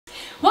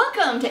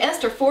Welcome to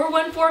Esther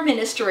 414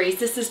 Ministries.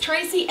 This is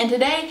Tracy, and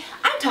today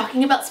I'm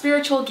talking about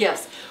spiritual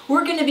gifts.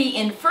 We're going to be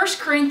in 1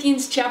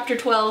 Corinthians chapter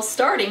 12,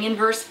 starting in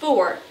verse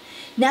 4.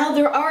 Now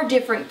there are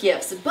different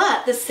gifts,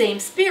 but the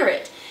same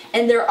Spirit.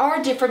 And there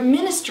are different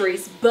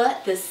ministries,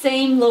 but the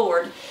same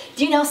Lord.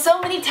 Do you know, so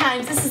many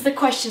times, this is the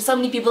question so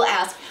many people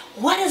ask,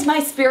 what is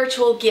my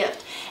spiritual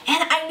gift?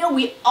 And I know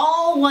we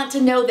all want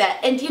to know that.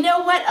 And you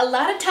know what? A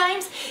lot of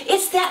times,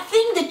 it's that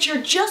thing that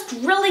you're just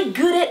really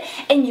good at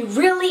and you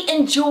really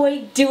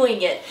enjoy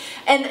doing it.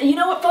 And you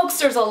know what, folks?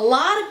 There's a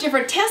lot of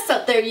different tests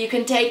out there you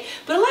can take,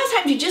 but a lot of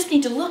times you just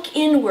need to look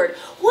inward.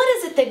 What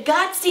is it that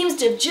God seems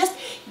to have just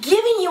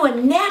given you a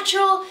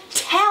natural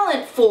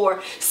talent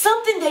for?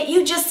 Something that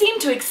you just seem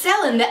to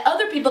excel in, that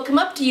other people come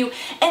up to you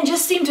and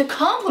just seem to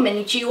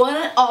compliment you on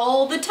it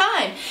all the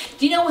time.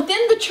 Do you know,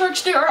 within the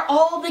church there are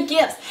all the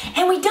gifts,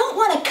 and we don't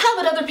want to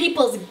covet other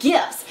people's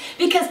gifts,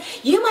 because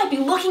you might be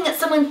looking at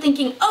someone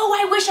thinking, oh,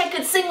 I wish I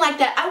could sing like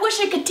that, I wish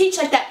I could teach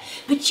like that,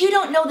 but you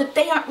don't know that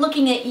they aren't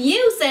looking at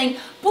you saying,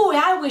 boy,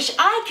 I wish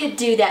I could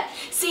do that.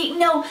 See,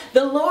 no,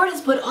 the Lord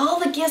has put all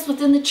the gifts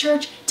within the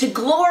church to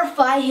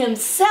glorify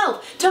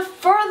Himself, to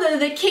further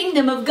the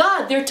kingdom of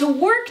God. They're to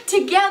work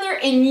together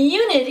in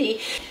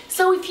unity.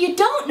 So if you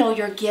don't know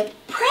your gift,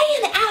 pray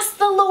and ask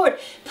the Lord,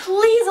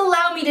 please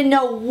allow me to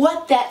know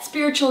what that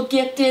spiritual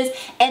gift is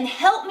and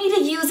help me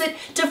to use it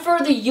to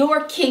further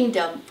your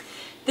kingdom.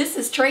 This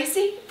is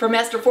Tracy from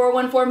Esther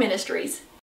 414 Ministries.